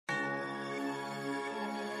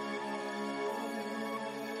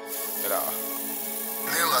Get out.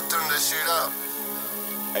 Neil, I turned that shit up.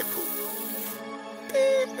 Hey, Pooh.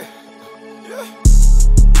 Yeah.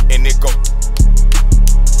 And it go.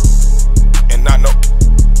 And I know.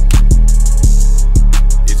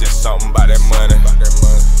 It's just something about that money.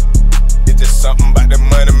 It's just something about that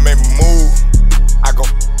money make me move. I go.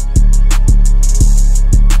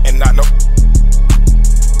 And I know.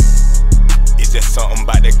 It's just something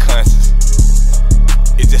about that conscience.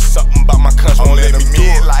 It's just something about my conscience. Only in the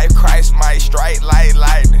midlife, Christ might strike like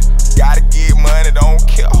lightning. Gotta get money, don't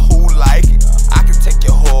care who like it. I can take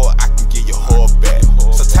your whore, I can get your whore back.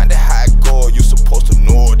 Sometimes that's how it go, you supposed to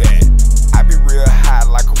know that. I be real high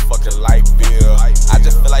like a fucking light bill. I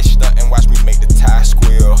just feel like stunting, watch me make the tie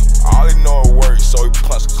squeal. All he know it works, so he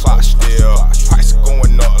punch the clock still. Price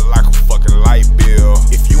going up like a fucking light bill.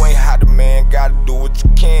 If you ain't hot, the man gotta do what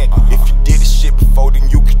you can. If you did this shit before, then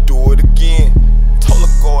you can do it again. Told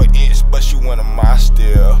her go an inch, but she wanted my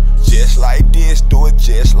still. Just like this, do it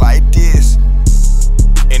just like this.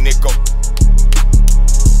 And it go.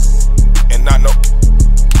 And I know.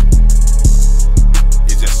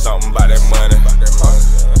 It's just something about that money.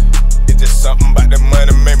 It's just something about that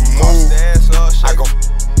money make me move. I go.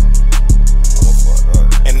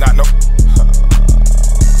 And I know.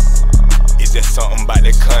 It's just something about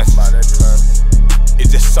that conscience.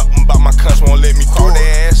 It's just something about my conscience won't let me throw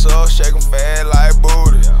that ass up, shake 'em fat like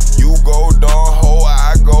booty. You go dumb hoe,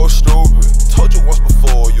 I go stupid. Told you once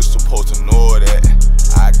before, you supposed to know that.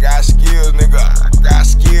 I got skills, nigga, I got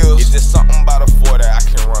skills. It's just something about a 40, I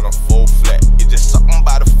can run a full flat. It's just something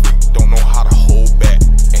about a freak, don't know how to hold back.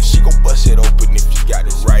 And she gon' bust it open if you got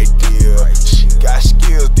the right deal. She got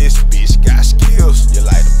skills, this bitch got skills. You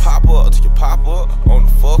like to pop up till you pop up, on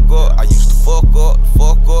the fuck up. I used to fuck up, the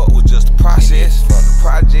fuck up was just a process. From the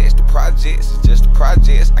projects, it's just the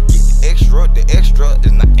projects. I get the extra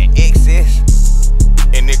is not an